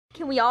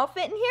Can we all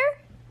fit in here?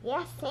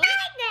 Yes.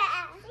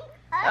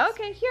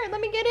 Okay, here,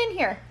 let me get in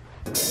here.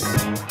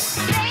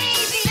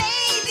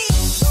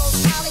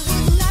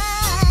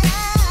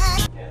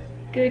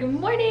 Good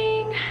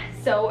morning.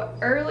 So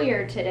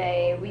earlier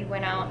today, we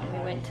went out and we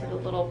went to the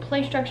little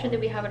play structure that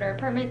we have at our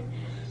apartment,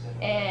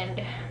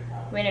 and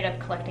we ended up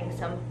collecting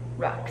some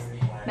rocks.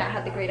 Matt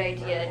had the great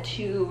idea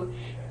to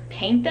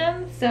paint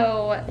them,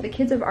 so the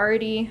kids have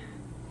already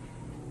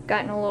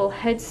gotten a little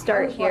head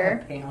start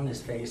here. Paint on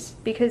his face.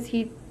 Because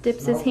he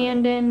dips his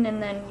hand in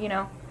and then, you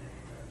know,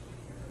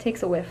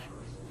 takes a whiff.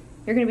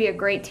 You're gonna be a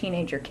great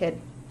teenager,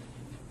 kid.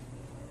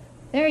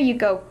 There you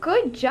go.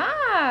 Good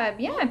job.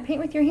 Yeah,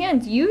 paint with your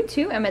hands. You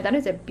too, Emma. That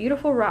is a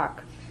beautiful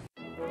rock.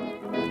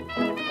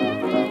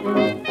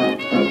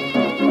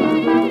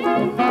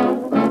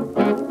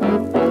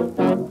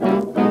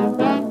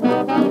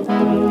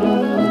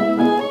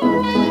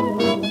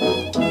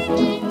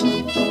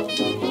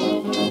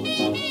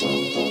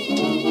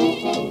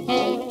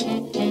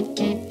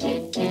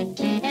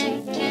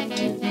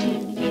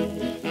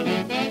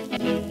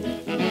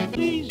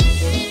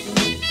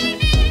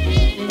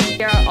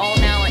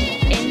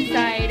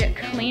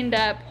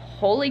 Up.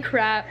 Holy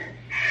crap,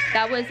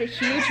 that was a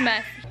huge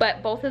mess,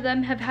 but both of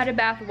them have had a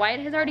bath.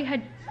 Wyatt has already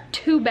had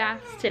 2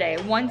 baths today.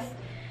 Once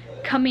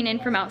coming in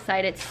from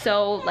outside, it's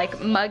so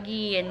like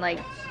muggy and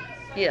like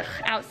ugh,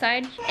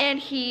 outside, and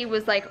he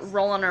was like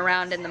rolling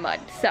around in the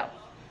mud. So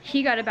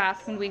he got a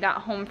bath when we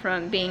got home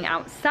from being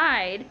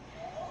outside,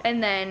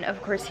 and then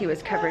of course he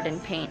was covered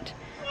in paint.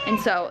 And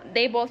so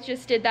they both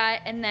just did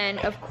that, and then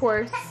of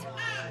course,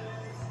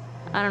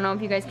 I don't know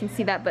if you guys can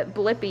see that, but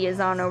Blippi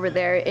is on over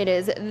there. It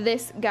is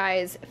this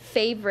guy's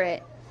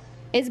favorite.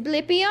 Is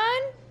Blippi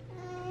on?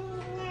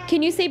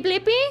 Can you say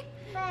Blippi?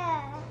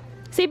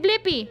 Say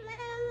Blippi.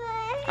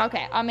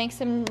 Okay, I'll make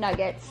some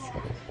nuggets.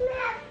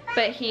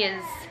 But he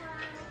is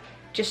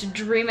just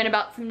dreaming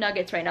about some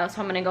nuggets right now,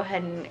 so I'm gonna go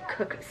ahead and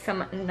cook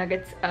some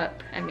nuggets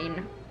up. I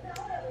mean,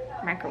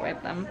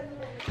 microwave them.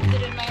 Put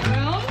it in my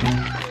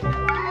room.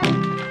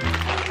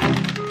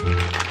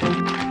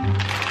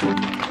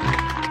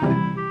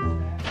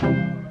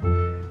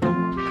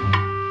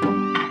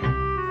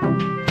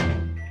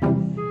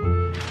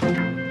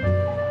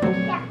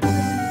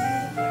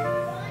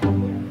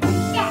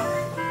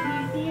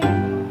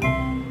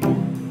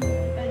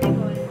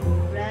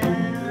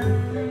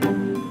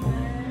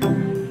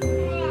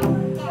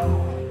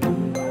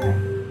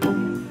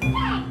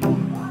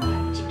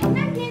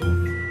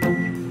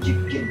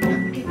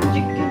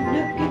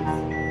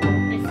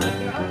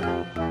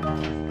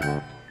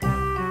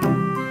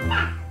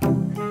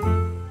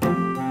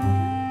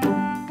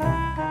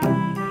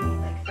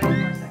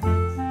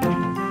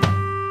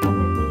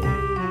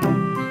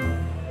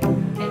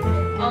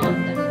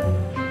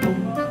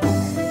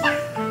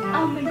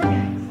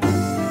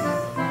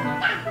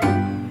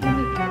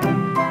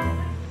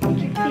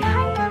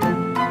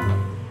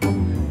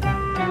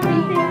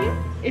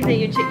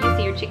 You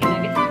see your chicken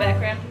nuggets in the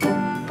background?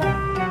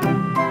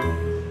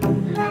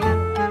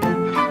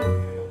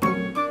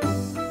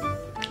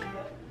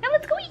 Now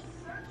let's go eat.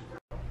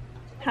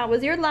 How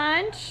was your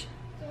lunch?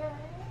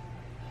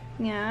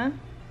 Yeah.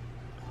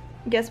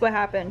 Guess what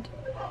happened?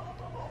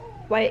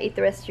 Wyatt ate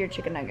the rest of your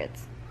chicken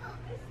nuggets.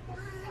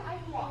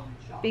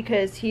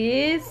 Because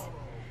he's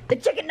the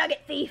chicken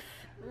nugget thief.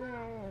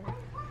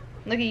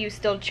 Look at you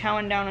still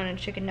chowing down on a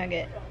chicken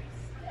nugget.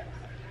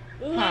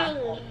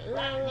 Huh.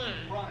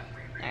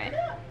 Alright,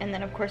 and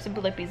then of course the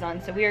Blippi's on,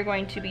 so we are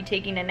going to be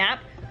taking a nap.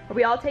 Are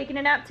we all taking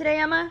a nap today,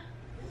 Emma?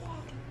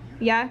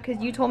 Yeah,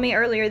 because you told me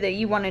earlier that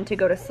you wanted to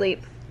go to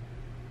sleep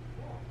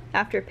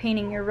after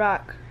painting your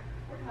rock.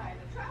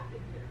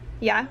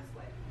 Yeah?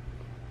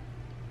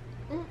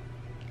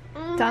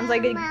 Sounds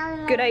like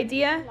a good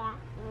idea?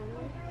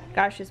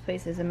 Gosh, this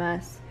place is a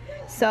mess.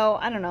 So,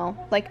 I don't know,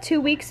 like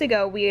 2 weeks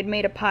ago we had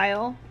made a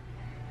pile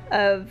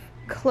of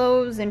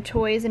clothes and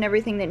toys and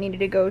everything that needed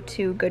to go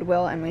to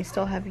Goodwill, and we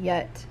still have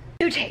yet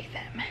to take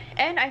them.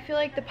 And I feel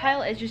like the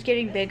pile is just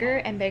getting bigger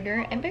and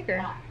bigger and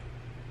bigger.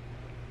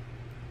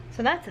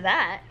 So that's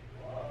that.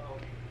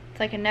 It's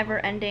like a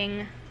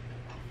never-ending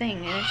thing,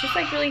 and it's just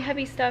like really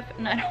heavy stuff,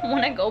 and I don't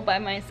want to go by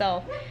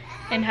myself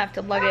and have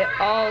to lug it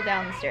all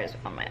down the stairs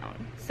on my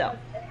own. So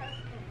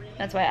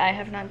that's why I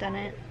have not done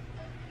it.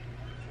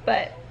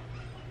 But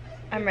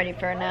I'm ready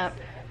for a nap.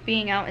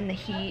 Being out in the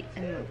heat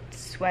and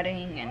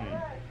sweating and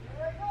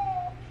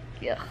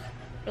ugh,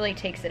 really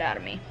takes it out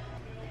of me.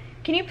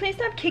 Can you please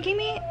stop kicking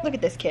me? Look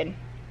at this kid.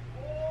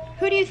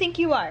 Who do you think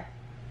you are?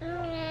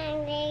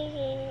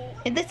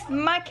 And this is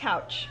my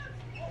couch.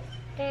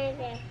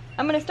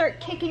 I'm gonna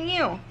start kicking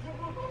you.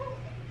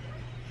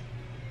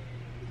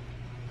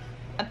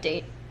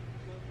 Update.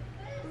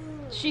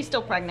 She's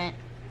still pregnant.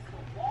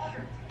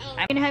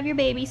 I'm gonna have your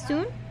baby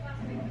soon.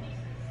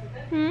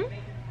 Hmm?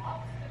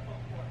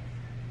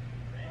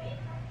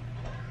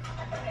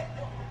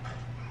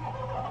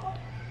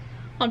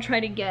 I'll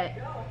try to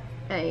get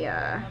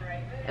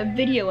a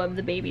video of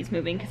the babies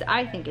moving because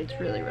I think it's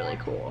really, really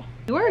cool.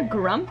 You are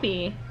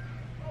grumpy.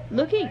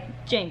 Look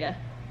at Jenga.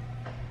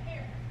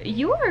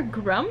 You are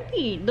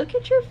grumpy. Look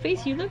at your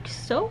face. You look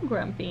so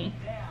grumpy.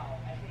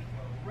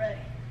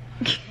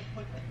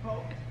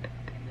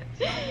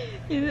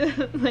 You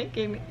look like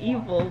an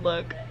evil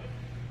look.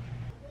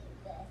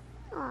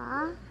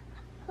 Aw,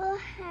 so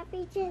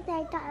happy since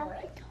I got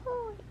a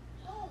toy.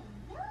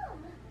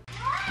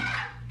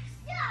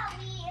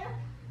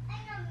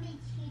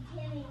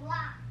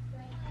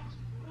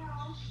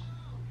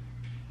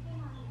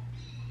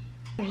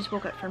 I just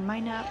woke up from my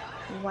nap.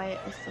 Wyatt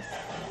is still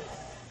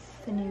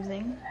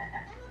snoozing.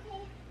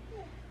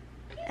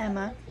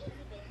 Emma,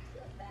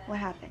 what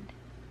happened?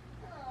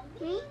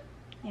 Me?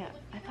 Yeah,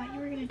 I thought you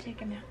were gonna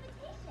take a nap.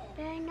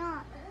 But I'm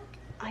not.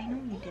 I know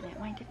you didn't.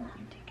 Why didn't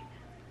you take a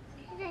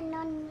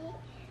nap?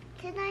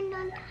 Because I'm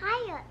not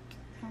tired.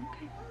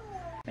 Okay.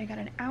 I got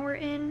an hour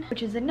in,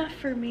 which is enough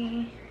for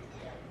me.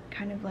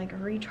 Kind of like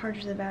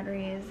recharge the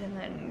batteries and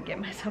then get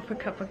myself a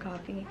cup of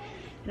coffee.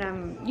 And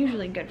I'm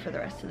usually good for the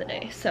rest of the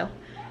day. So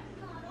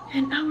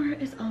an hour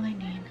is all I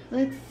need.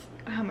 Let's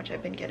how much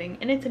I've been getting.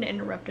 And it's an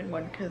interrupted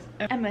one because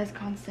Emma is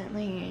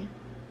constantly,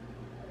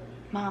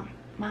 Mom,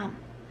 Mom,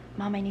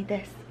 Mom, I need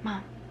this.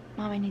 Mom,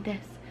 Mom, I need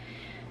this.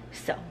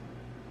 So,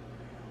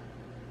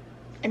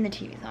 and the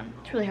TV's on.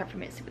 It's really hard for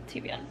me to sleep with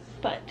the TV on.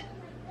 But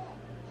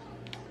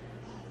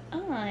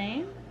I'm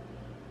gonna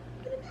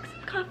make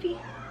some coffee.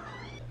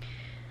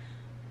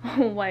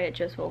 Wyatt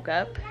just woke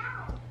up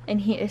and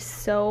he is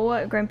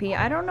so grumpy.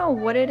 I don't know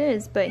what it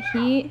is, but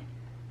he,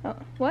 oh,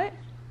 what?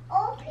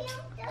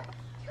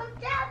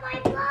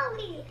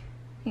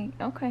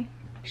 Okay.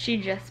 She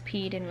just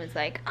peed and was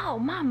like, oh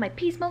Mom, my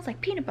pee smells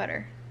like peanut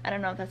butter. I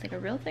don't know if that's like a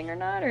real thing or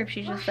not, or if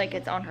she's just like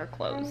it's on her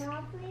clothes.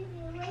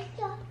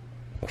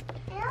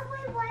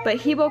 But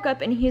he woke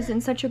up and he's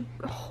in such a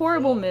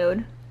horrible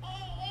mood.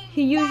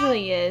 He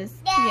usually is,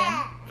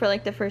 yeah, for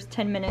like the first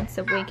 10 minutes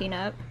of waking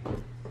up.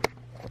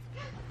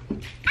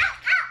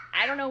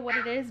 I don't know what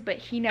it is, but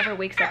he never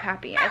wakes up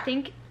happy. I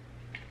think,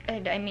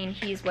 I mean,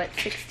 he's what,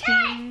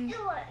 16,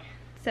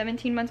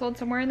 17 months old,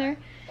 somewhere in there?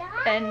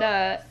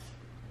 And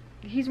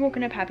he's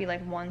woken up happy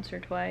like once or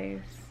twice.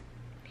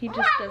 He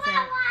just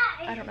doesn't,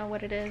 I don't know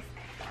what it is.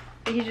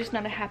 But he's just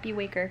not a happy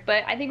waker.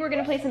 But I think we're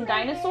gonna play some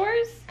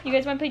dinosaurs. You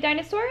guys wanna play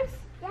dinosaurs?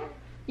 Yeah.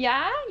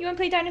 Yeah? You wanna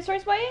play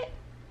dinosaurs, Wyatt?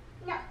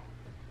 No.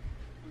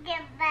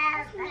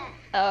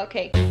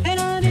 Okay.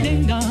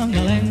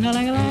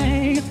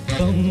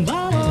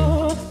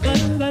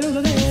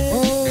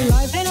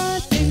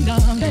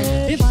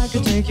 If I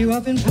could take you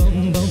up in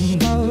boom boom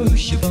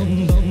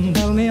boom boom,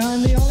 tell me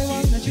I'm the only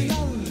one that you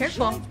know.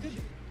 Careful.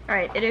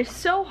 Alright, it is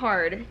so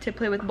hard to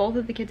play with both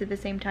of the kids at the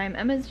same time.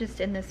 Emma's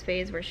just in this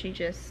phase where she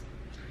just,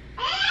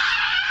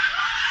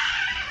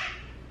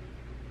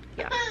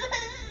 yeah,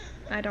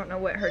 I don't know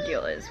what her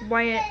deal is.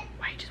 Wyatt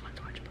just wants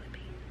to watch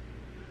Blippi.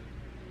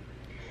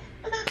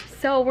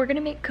 So we're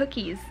gonna make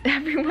cookies.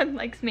 Everyone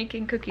likes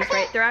making cookies,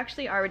 right? They're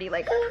actually already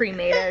like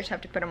pre-made. I just have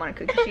to put them on a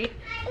cookie sheet.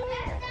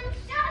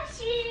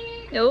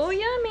 Oh,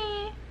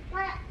 yummy.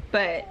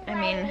 But, I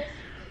mean,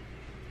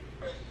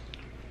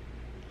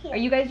 are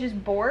you guys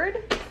just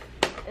bored?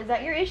 Is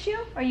that your issue?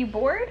 Are you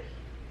bored?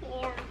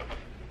 Yeah.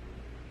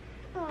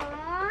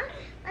 Aww.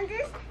 And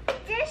this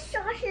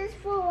sauce is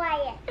for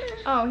Wyatt.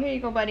 Oh, here you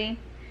go, buddy.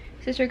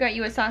 Sister got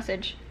you a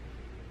sausage.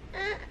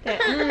 You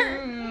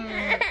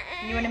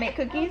want to make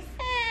cookies?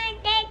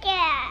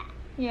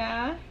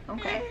 Yeah?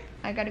 Okay.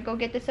 I gotta go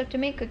get this stuff to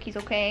make cookies,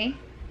 okay?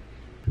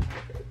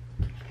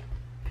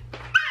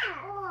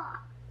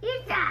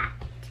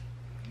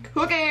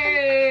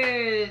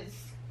 Cookies!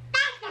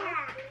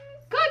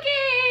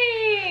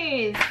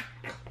 Cookies! I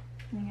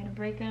gotta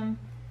break them.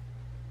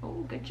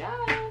 Oh, good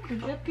job.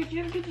 Good job, good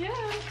job, good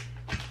job.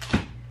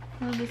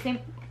 Oh, the same.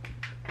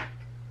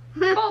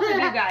 Both of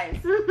you guys.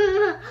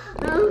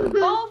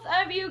 Both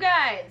of you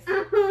guys.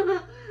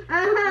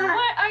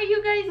 What are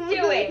you guys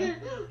doing?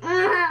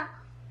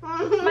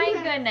 My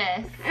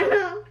goodness.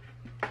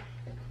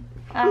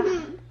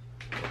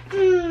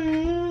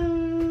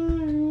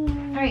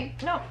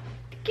 Alright, no.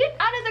 Get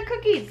out of the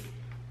cookies.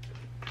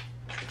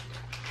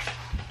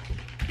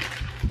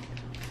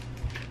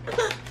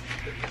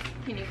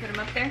 Can you put them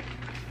up there?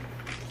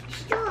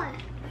 Sure.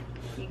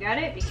 You got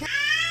it? Be careful.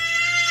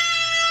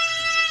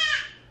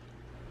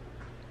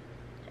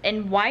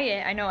 And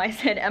Wyatt, I know I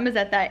said Emma's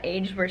at that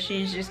age where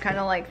she's just kind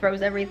of like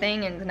throws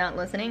everything and is not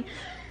listening.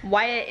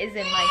 Wyatt is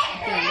in like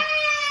the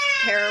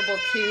terrible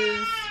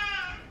twos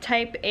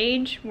type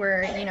age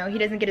where, you know, he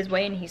doesn't get his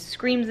way and he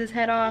screams his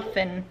head off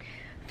and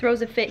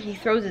throws a fit. He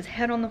throws his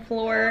head on the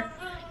floor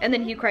and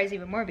then he cries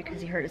even more because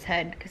he hurt his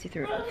head because he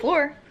threw it on the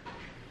floor.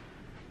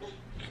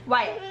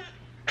 Wyatt,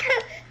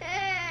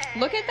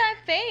 look at that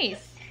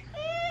face.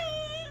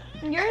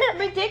 You're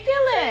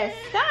ridiculous.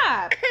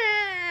 Stop.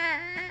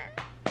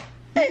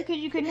 Because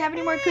you couldn't have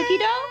any more cookie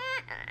dough?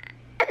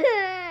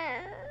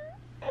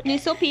 You're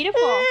so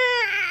pitiful.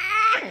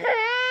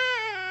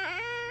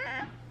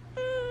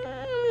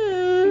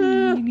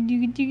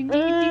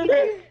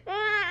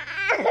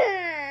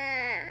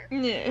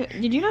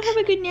 Did you not have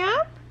a good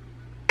nap?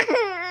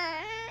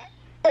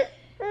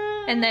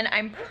 And then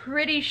I'm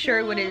pretty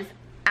sure what is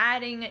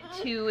adding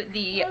to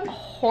the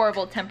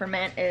horrible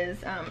temperament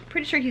is,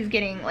 pretty sure he's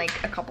getting like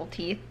a couple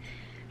teeth.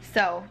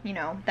 So, you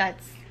know,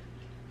 that's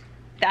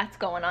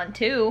going on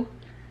too.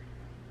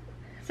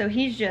 So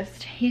he's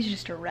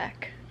just a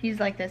wreck.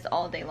 He's like this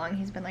all day long.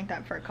 He's been like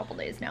that for a couple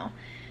days now.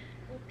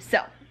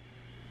 So,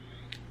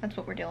 that's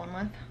what we're dealing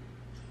with.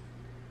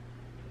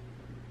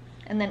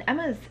 And then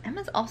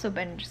Emma's also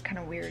been just kind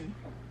of weird.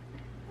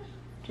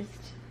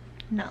 Just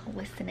not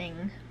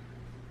listening.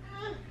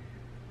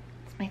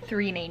 It's my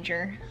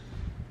three-nager.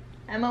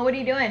 Emma, what are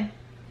you doing?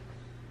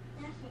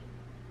 Nothing.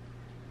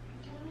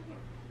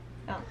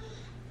 Oh.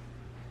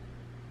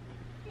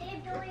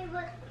 They're doing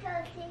what's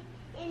cooking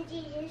in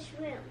Jesus'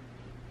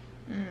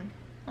 room.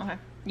 Okay.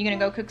 You gonna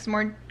go cook some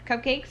more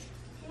cupcakes?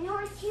 No,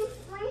 I can't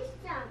find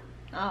them.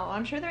 Oh,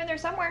 I'm sure they're in there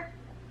somewhere.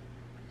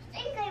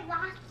 I think I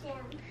lost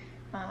them.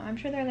 Oh, I'm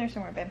sure they're in there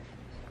somewhere, babe.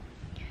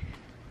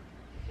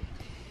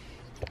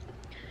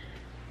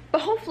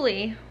 But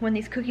hopefully, when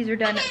these cookies are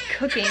done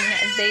cooking,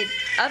 the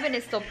oven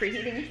is still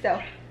preheating, so...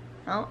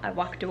 Oh, I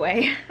walked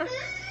away.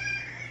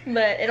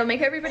 But it'll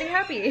make everybody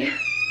happy.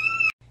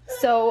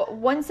 So,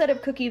 one set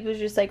of cookies was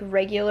just like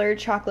regular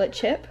chocolate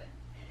chip.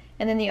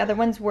 And then the other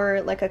ones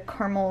were like a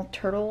caramel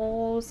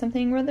turtle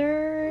something or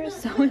other.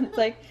 So it's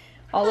like,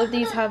 all of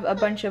these have a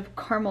bunch of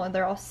caramel and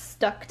they're all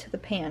stuck to the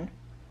pan.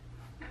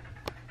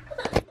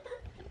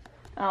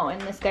 Oh,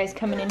 and this guy's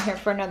coming in here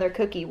for another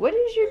cookie. What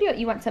is your deal?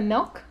 You want some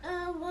milk?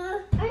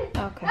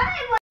 Okay.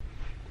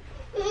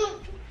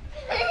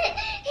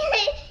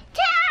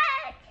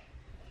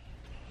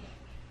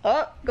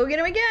 Oh, go get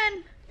him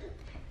again.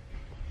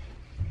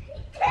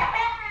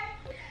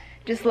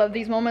 Just love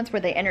these moments where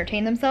they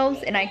entertain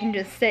themselves and I can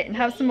just sit and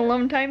have some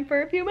alone time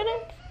for a few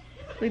minutes.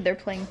 Look, they're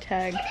playing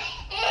tag.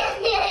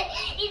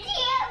 You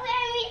can't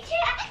let me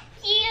track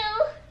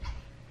you.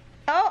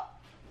 Oh.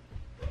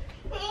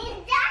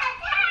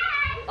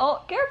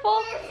 Oh,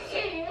 careful.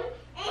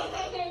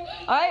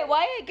 All right,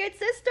 Wyatt, good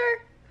sister.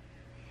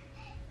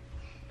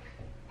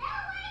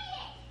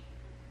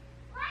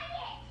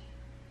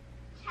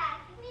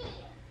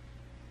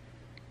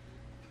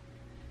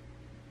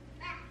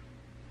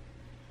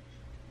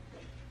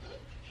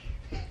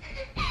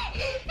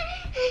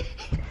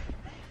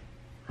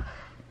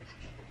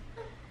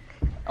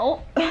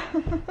 Oh.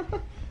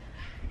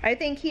 I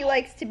think he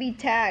likes to be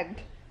tagged.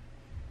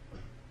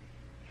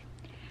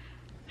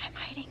 I'm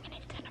hiding in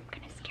it and I'm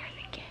gonna scare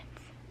the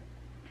kids.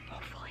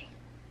 Hopefully.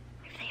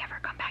 If they ever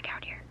come back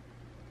out here.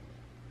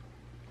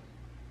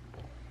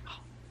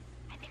 Oh,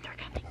 I think they're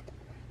coming.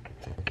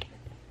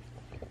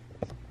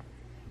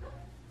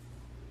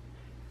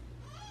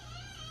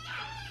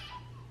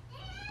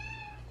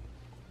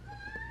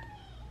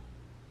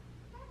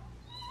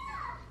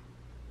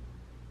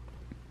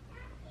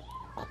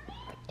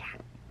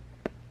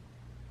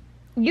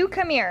 You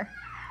come here.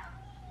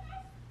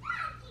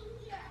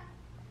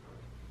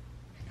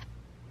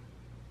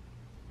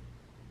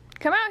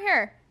 Come out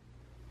here.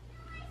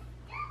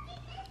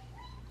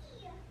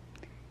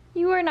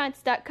 You are not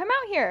stuck. Come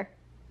out here.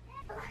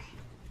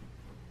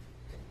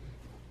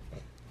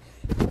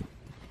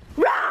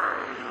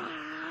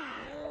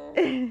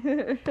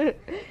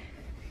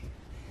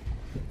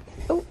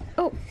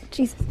 Oh,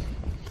 Jesus.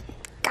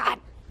 God.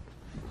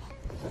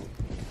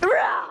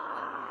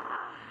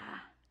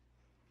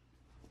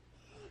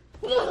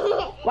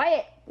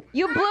 Wyatt,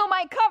 you blew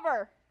my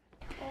cover.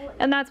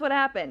 And that's what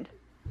happened.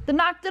 They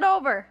knocked it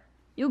over.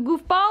 You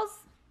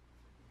goofballs.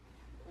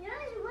 No, I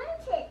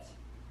want it.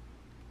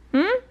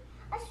 Hmm?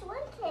 I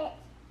want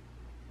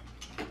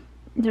it.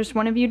 Just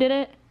one of you did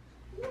it?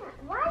 Yeah,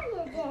 why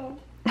you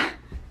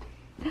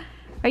did?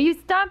 Are you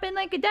stomping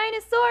like a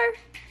dinosaur?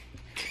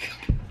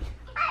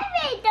 I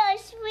made the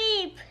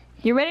sweep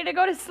You ready to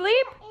go to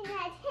sleep? in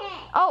that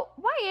head. Oh,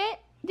 Wyatt,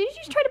 did you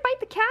just try to bite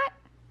the cat?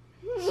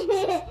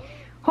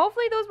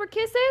 Hopefully those were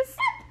kisses.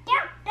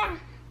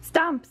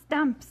 Stomp,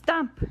 stomp,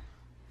 stomp.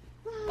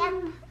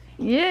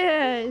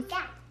 Yes.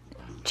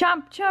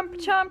 Chomp, chomp,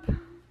 chomp.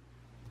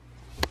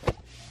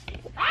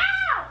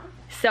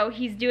 So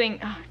he's doing,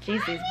 oh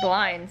jeez, these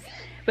blinds.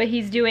 But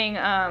he's doing,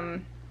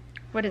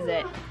 what is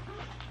it?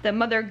 The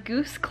Mother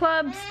Goose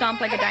Club, Stomp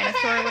Like a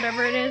Dinosaur or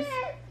whatever it is.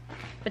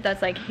 But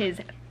that's like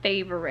his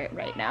favorite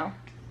right now.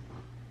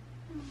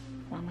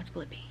 Along with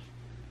Blippi.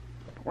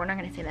 But we're not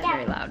gonna say that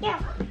very loud.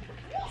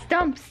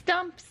 Stomp,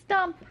 stomp,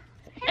 stomp.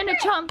 And a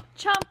chomp,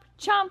 chomp,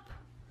 chomp.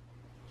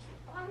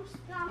 Stomp,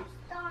 stomp,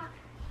 stomp.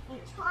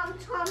 Chomp,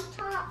 chomp,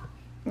 chomp.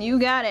 You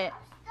got it.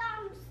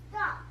 Stomp,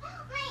 stomp.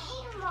 My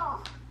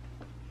animal.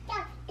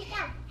 Stomp,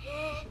 stomp.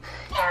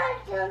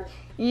 Stomp, stomp.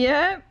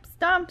 Yep.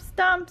 Stomp,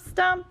 stomp,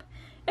 stomp.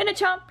 And a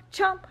chomp,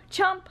 chomp,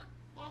 chomp.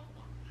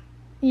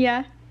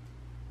 Yeah.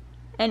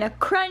 And a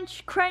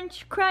crunch,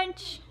 crunch,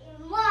 crunch.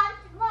 Munch,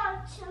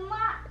 munch,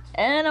 munch.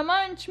 And a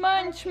munch,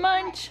 munch,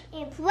 munch.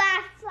 And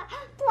black, black,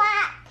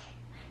 black.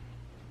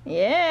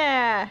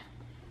 Yeah.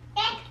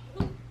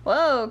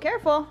 Whoa,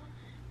 careful.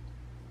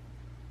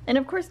 And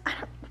of course, I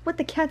don't know what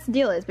the cat's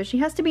deal is, but she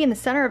has to be in the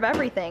center of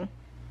everything.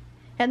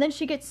 And then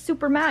she gets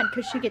super mad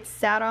because she gets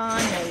sat on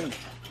and...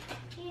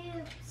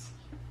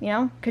 You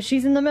know, because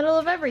she's in the middle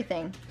of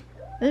everything.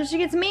 Then she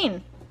gets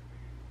mean.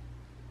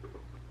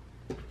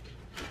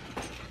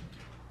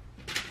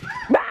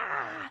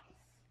 Bah!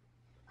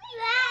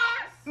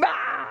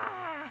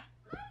 Bah!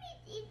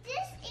 Is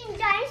this a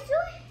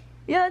dinosaur?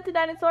 Yeah, that's a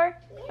dinosaur.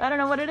 I don't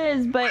know what it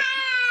is, but...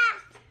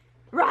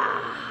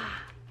 Rah!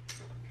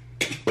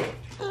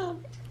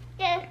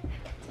 Yeah.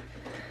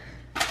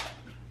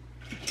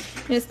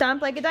 You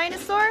stomp like a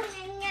dinosaur?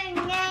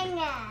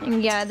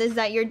 Yeah, is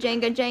that your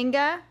Jenga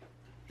Jenga?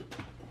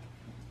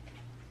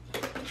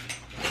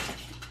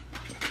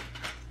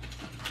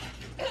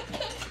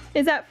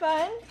 Is that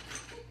fun?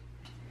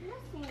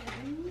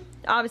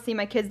 Obviously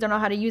my kids don't know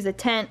how to use a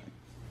tent.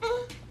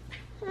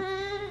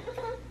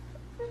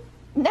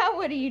 Now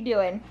what are you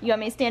doing? You want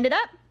me to stand it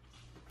up?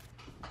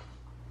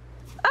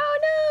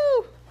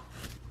 Oh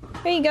no!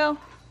 There you go.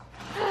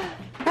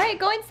 Alright,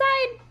 go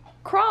inside.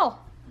 Crawl.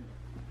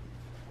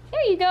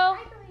 There you go.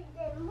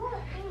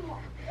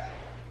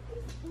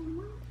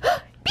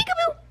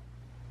 Peekaboo!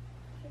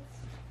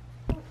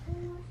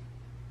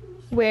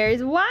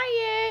 Where's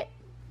Wyatt?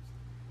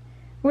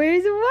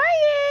 Where's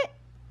Wyatt?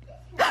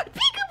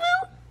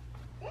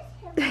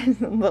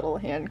 Peekaboo! Little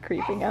hand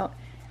creeping out.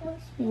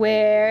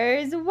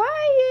 Where's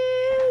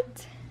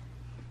Wyatt?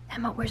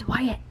 Emma, where's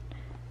Wyatt?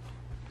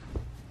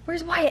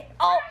 Where's Wyatt?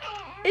 Oh,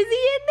 is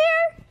he in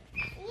there?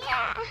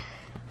 Yeah.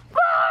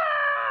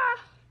 Ah!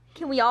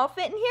 Can we all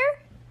fit in here?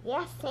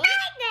 Yes.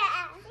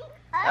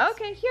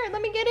 Okay, here,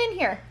 let me get in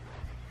here.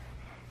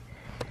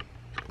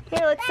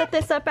 Here, let's set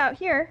this up out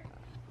here.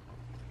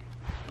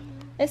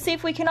 Let's see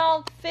if we can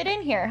all fit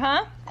in here,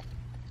 huh?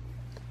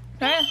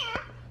 Huh?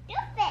 You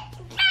fit.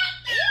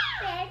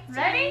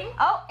 Ready?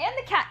 Oh, and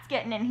the cat's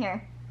getting in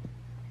here.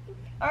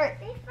 All right.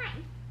 It's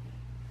fine.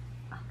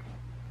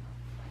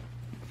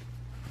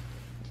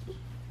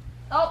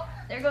 Oh,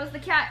 there goes the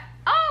cat.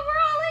 Oh, we're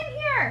all in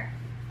here.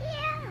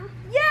 Yeah.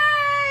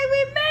 Yay,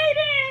 we made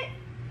it.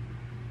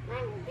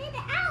 Mom, get it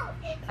out.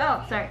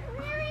 Oh, sorry.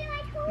 Really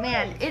like toys.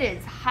 Man, it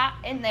is hot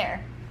in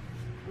there.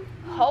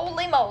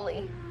 Holy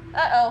moly.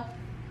 Uh-oh.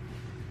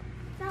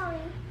 Sorry.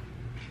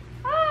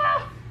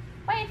 Ah,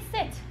 why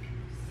sit?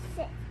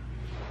 Sit.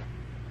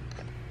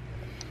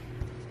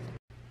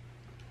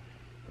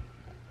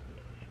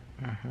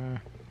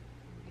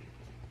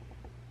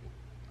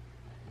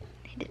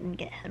 He didn't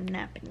get a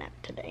nap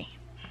today.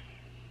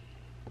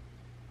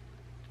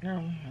 No,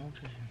 I'll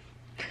just...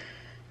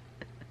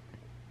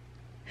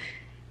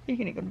 You're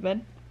gonna go to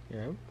bed?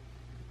 Yeah.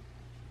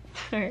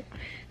 Alright.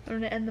 I'm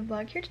gonna end the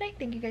vlog here tonight.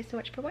 Thank you guys so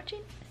much for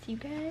watching. See you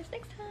guys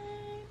next time.